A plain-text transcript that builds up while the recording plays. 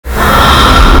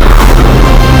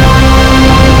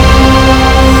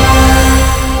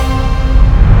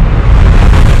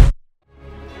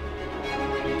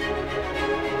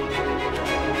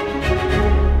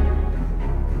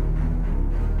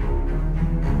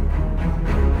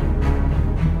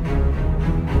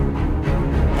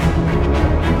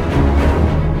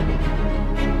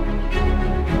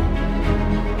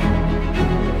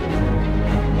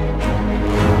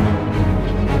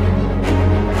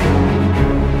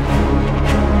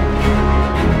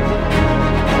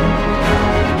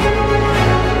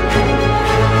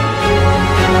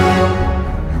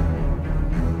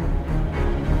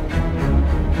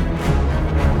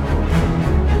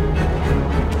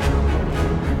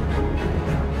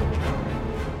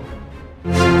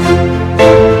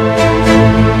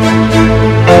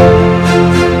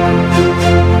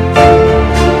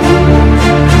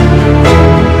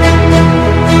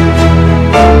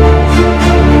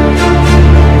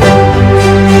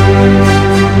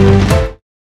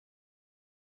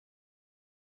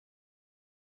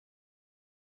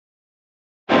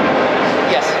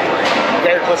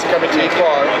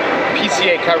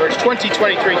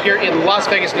2023 here in Las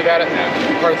Vegas, Nevada,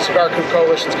 part of the Cigar Co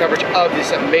Coalition's coverage of this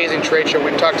amazing trade show.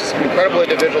 We've talked to some incredible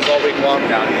individuals all week long,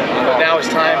 but now it's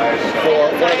time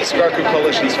for one of the Cigar Co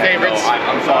Coalition's favorites,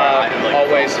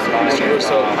 always, Mr.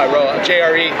 Russo,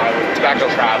 JRE Tobacco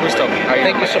Co.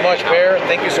 Thank you so much, Bear.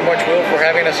 Thank you so much, Will, for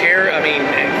having us here. I mean,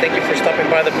 thank you for stopping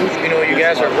by the booth. We know you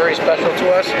guys are very special to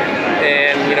us,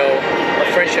 and you know, our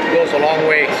friendship goes a long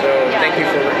way, so thank you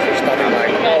for stopping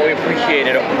by. Oh, we appreciate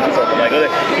it.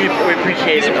 We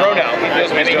appreciate it. He's a pro now.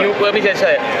 Let me just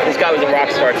tell you, this guy was a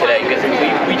rock star today, because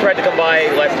we tried to come by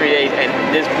the last 3 days, and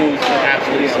this booth was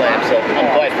absolutely slammed, so I'm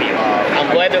glad for you.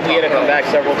 I'm glad that we had to come back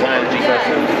several times, because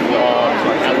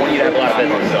I want you to have a lot of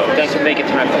business. So thanks for making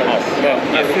time for us. Well,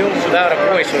 I feel without a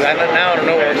voice, so now I don't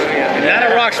know what I'm doing. Not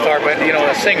a rock star, but you know,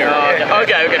 a singer.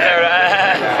 Okay.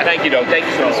 Thank you, though. Thank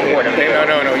you for the support.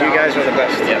 No. You guys are the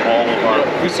best. Yeah, all of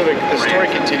our. So the story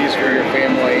continues for your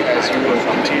family as you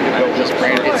continue to build this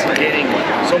brand. It's getting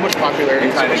so much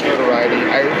popularity, so much notoriety.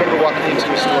 I remember walking into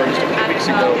a store just a few weeks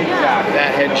ago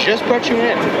that had just brought you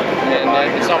in. And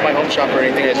it's not my home shop or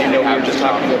anything, as you know, we were just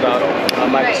talking about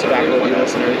Michael's Tobacco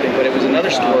deals and everything, but it was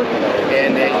another store,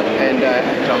 and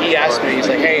he asked me, he's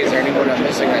like, hey, is there anyone I'm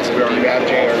missing? I said, do you have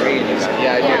JRE? And he said,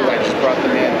 yeah, I do. I just brought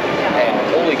them in. And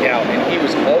holy cow, and he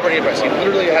was already impressed. He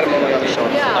literally had them only on the shelf.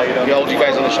 He held you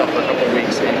guys on the shelf for a couple of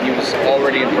weeks, and he was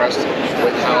already impressed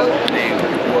with how they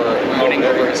were winning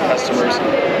over his customers.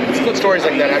 Good stories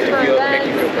like that have to make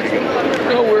you feel pretty good.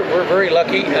 No, we're very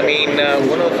lucky. I mean,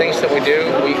 one of the things that we do,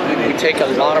 we take a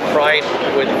lot of pride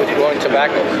with growing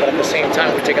tobacco, but at the same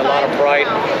time, we take a lot of pride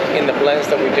in the blends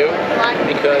that we do,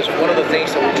 because one of the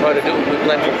things that we try to do, we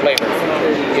blend for flavor.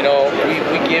 You know,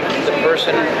 we give the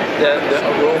person the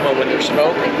aroma when they're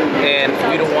smoke, and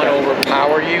we don't want to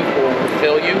overpower you or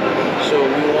fill you. So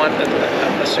we want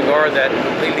a cigar that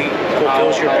completely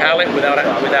fulfills your palate without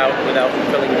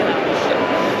filling you.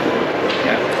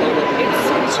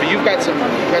 So you've got some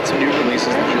new releases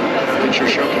that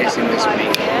you're showcasing this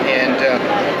week, and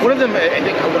one of them I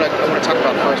think I want to talk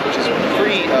about first, which is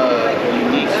pretty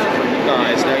unique for you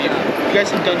guys. Now you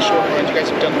guys have done short runs, you guys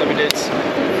have done limiteds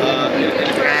in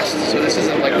the past, so this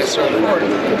isn't like necessarily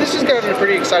important, but this has got a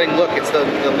pretty exciting look. It's the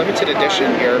limited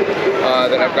edition here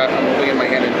that I'm holding in my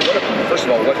hand. And first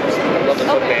of all, I love the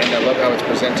bookband. I love how it's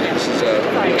presented. This is a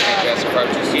really fantastic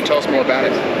product. Can you tell us more about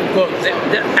it? Well,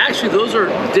 actually, those are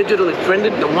digitally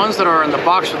printed. The ones that are in the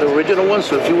box are the original ones.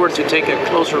 So if you were to take a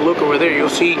closer look over there, you'll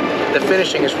see the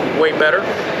finishing is way better.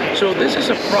 So this is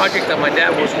a project that my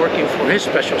dad was working for his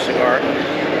special cigar.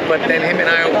 But then him and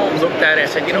I looked at it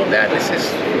and said, you know, Dad, this is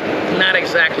not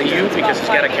exactly you, because it's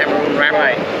got a Cameroon wrap.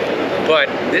 Right. But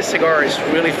this cigar is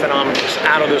really phenomenal. It's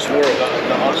out of this world.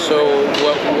 So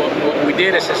what we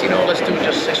did is, you know, let's do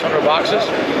just 600 boxes,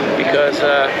 because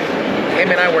him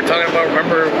and I were talking about,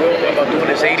 remember, Will, about doing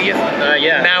his 80th?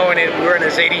 Yeah. Now we're in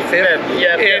his 85th.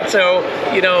 Yeah. And so,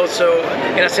 you know,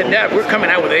 and I said, Dad, we're coming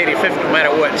out with 85th no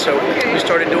matter what. So we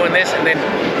started doing this, and then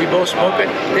we both smoke it.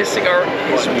 This cigar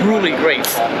is brutally great.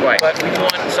 Right. But we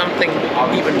want something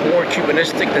even more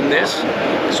Cubanistic than this.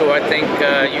 So I think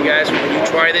you guys, when you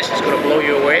try this, it's going to blow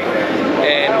you away.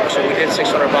 And so we did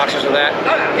 600 boxes of that.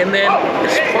 And then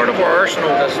it's part of our arsenal,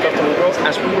 the stuff that we grow.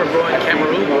 As we were growing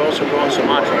Cameroon, we're also growing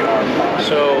Sumatra.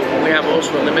 So we have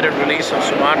also a limited release of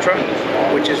Sumatra,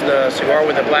 which is the cigar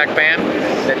with the black band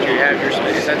that you have your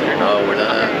center. No, we're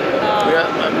not.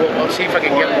 We'll see if I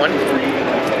can get one.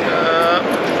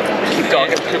 Keep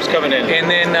talking. Keeps coming in. And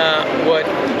then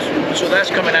so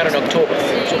that's coming out in October.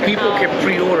 So people can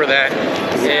pre-order that,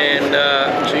 and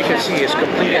so you can see it's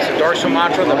complete. It's a dark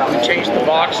Sumatra. We changed the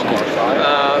box,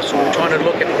 so we're trying to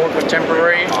look at more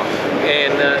contemporary.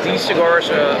 And these cigars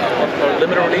are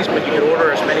limited release, but you can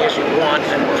order as many as you want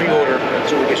and pre-order,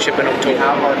 so we can ship in October.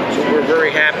 So we're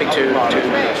very happy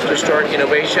to start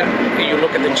innovation. And you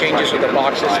look at the changes of the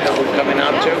boxes that we're coming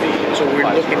out to. So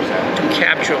we're looking to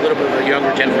capture a little bit of the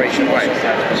younger generation. Right.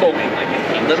 So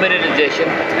limited edition,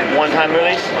 one-time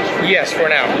release? Yes, for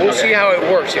now. We'll see how it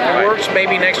works. If it works,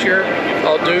 maybe next year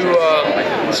I'll do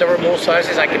several more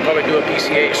sizes. I can probably do a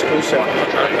PCA exclusive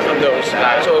on those.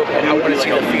 So I want to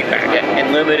see the feedback. Yeah,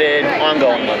 and limited,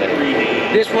 ongoing limited.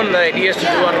 This one, the idea is to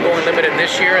do ongoing limited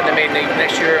this year, and then maybe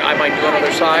next year I might do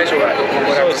another size or whatever.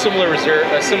 So a similar reserve,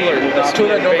 to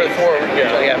the number 4.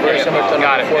 Yeah, very similar to the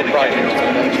number 4 project.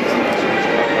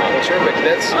 sure, but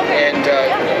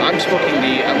I'm smoking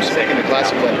the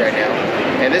classic blend right now,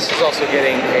 and this is also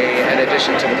getting an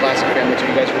addition to the classic family.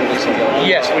 You guys are releasing the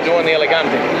Yes, we're doing the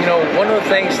Elegante. You know, one of the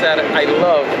things that I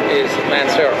love is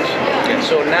Lanceros.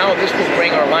 So now this will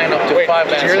bring our lineup to 5 Lanceros.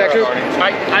 Did you hear that, Drew?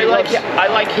 I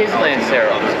like his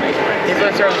Lanceros. His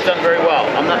Lanceros have done very well.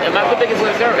 I'm not the biggest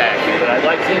Lancero guy actually, but I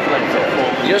like his Lanceros.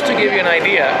 Just to give you an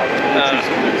idea,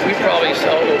 we probably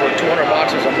sell over 200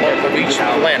 boxes a month of each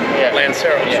blend,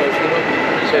 Lancero.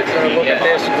 So if you're going to look at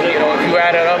this, you know, if you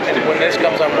add it up, and when this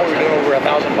comes on board, we're doing over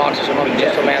 1,000 boxes a month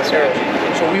just of Lancero.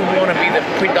 So we want to be the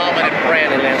predominant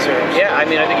brand in Lanceros. Yeah, I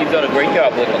mean, I think you've done a great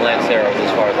job with the Lanceros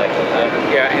as far as I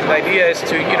can. Yeah, and the idea is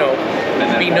to, you know,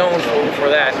 be known for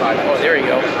that. Oh, there you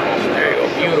go. There you go.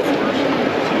 Beautiful.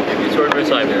 Sort of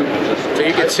inside there. So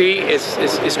you can see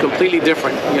it's completely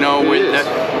different. You know, with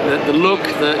the look,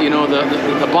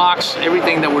 the box,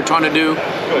 everything that we're trying to do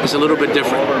is a little bit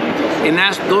different. And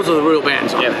those are the real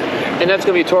bands. Yeah. And that's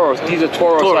going to be Toros. These are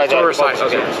Toro size.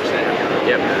 Okay.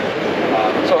 Yep.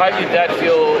 So how did that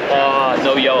feel?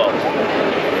 No yellow.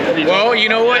 Well, you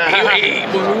know what?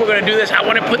 When we were going to do this, I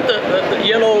want to put the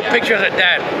yellow pictures at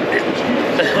that.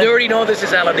 They already know this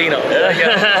is Aladino.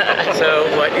 So,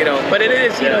 but it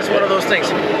is, it's one of those things.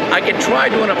 I could try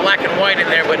doing a black and white in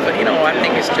there, but I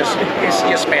think it's just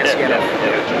fancy enough.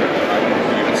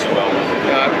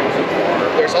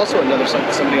 There's also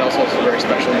somebody else also very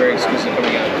special, very exclusive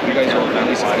coming out. You guys are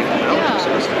releasing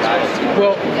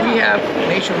Well, we have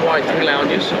nationwide 3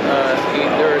 lounges.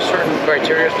 There are certain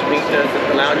criteria to meet the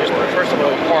lounges. But first of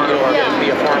all, you are going to be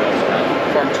a farm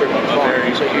trip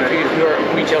farm. So if you're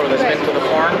a retailer that's been to the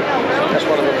farm, that's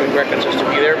one of the prerequisites to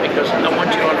be there, because I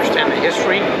want you to understand the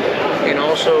history and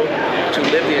also to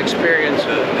live the experience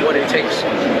of what it takes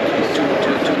to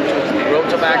grow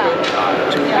tobacco,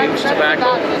 to use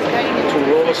tobacco, to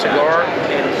roll a cigar,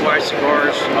 and why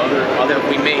cigars that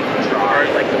we make are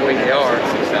like the way they are.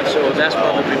 So that's one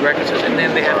of the prerequisites. And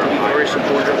then they have to be very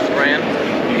supportive of the brand.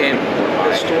 And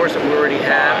the stores that we already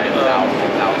have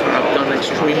done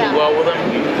extremely well with them.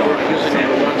 We're using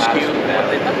number 1 SKU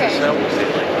that they sell.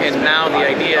 And now the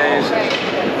idea is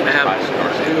to have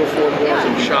 3 or 4 more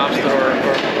shops that are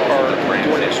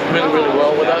doing it really, really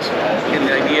well with us. And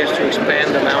the idea is to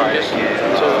expand the lounges.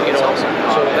 So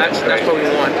that's what we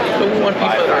want. But we want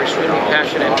people that are extremely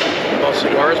passionate about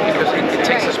cigars, because it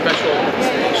takes a special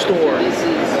store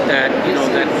that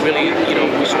really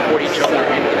we support each other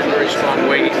in a very strong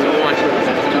way. We want to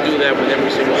do that with every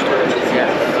single store that we have.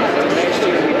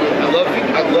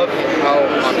 I love how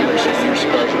popular your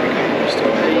cigars are becoming.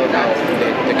 I love how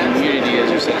the community, as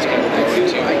you said, is kind of growing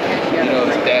too.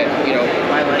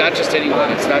 Not just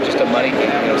anyone. It's not just a money thing.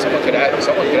 Someone could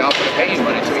offer to pay you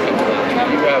money to become a lounge.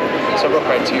 You have several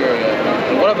criteria,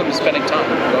 and one of them is spending time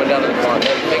going down to the farm.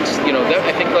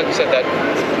 I think, like you said, that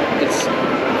it's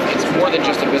more than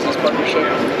just a business partnership.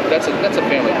 That's a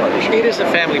family partnership. It is a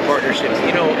family partnership.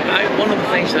 One of the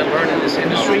things that I learned in this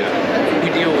industry, we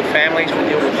deal with families, we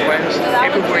deal with friends.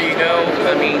 Everywhere you go,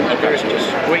 there's just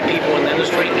great people in the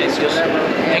industry. It's just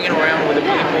hanging around with the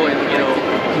people, and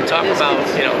we talk about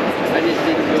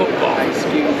football,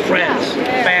 friends,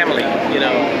 family.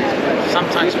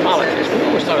 Sometimes politics. We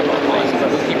always talk about politics,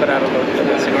 but we keep it out of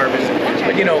the cigar business.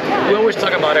 But we always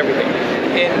talk about everything.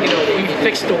 And we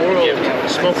fixed the world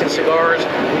smoking cigars,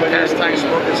 we pass time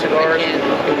smoking cigars,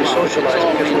 and we socialize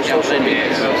because we're social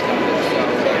beings.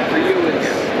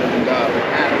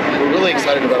 We're really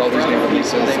excited about all these new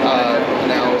releases. I'm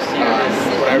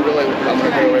going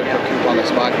to go away from Coop on the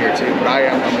spot here too, but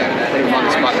I'm going to put him on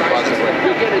the spot in a positive way.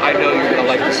 I know you're going to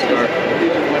like the cigar.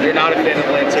 You're not a fan of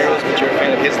Lanceros, but you're a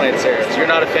fan of his Lanceros. You're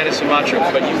not a fan of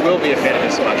Sumatras, but you will be a fan of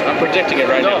his Sumatra. I'm predicting it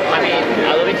right now. I mean,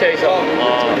 let me tell you something.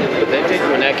 The vintage,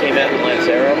 when that came out in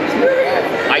Lancero,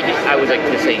 I was like,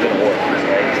 this ain't gonna work,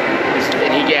 right?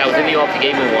 I was in the office,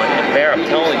 he gave me one, and Bear, I'm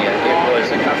telling you,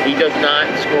 he does not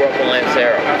screw up a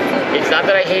Lancero. It's not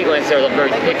that I hate Lanceros, I'm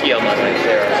very picky on my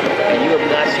Lanceros, and you have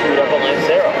not screwed up a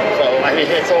Lancero. So,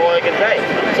 that's all I can say.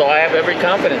 So I have every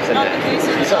confidence in that.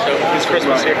 So this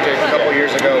Christmas gift a couple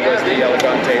years ago was the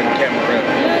Elegante and Cameroon.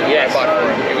 Yes. I bought for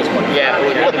him. It was wonderful. Yeah, it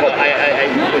was wonderful.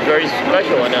 It was very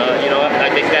special, and I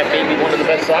think that may be one of the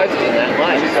best sizes in that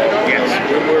line. So yes,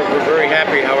 we're very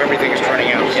happy how everything is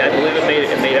turning out. Yeah, I believe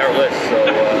it made our list. So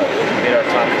made our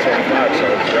top 25. So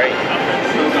it's great.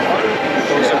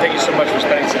 So thank you so much for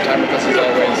spending some time with us as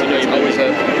always.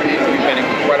 We've been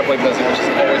incredibly busy, which is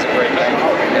always a great thing,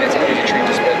 and it's always a treat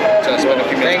to spend a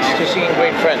few minutes. Thanks to seeing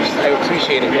great friends. I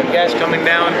appreciate it. You guys coming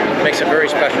down makes it very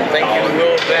special. Thank you,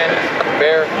 Will, Ben,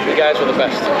 Bear. You guys are the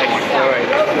best. Thank you. All right.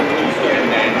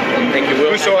 Thank you,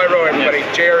 Will. Uso Iro, everybody.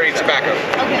 JRE Tobacco.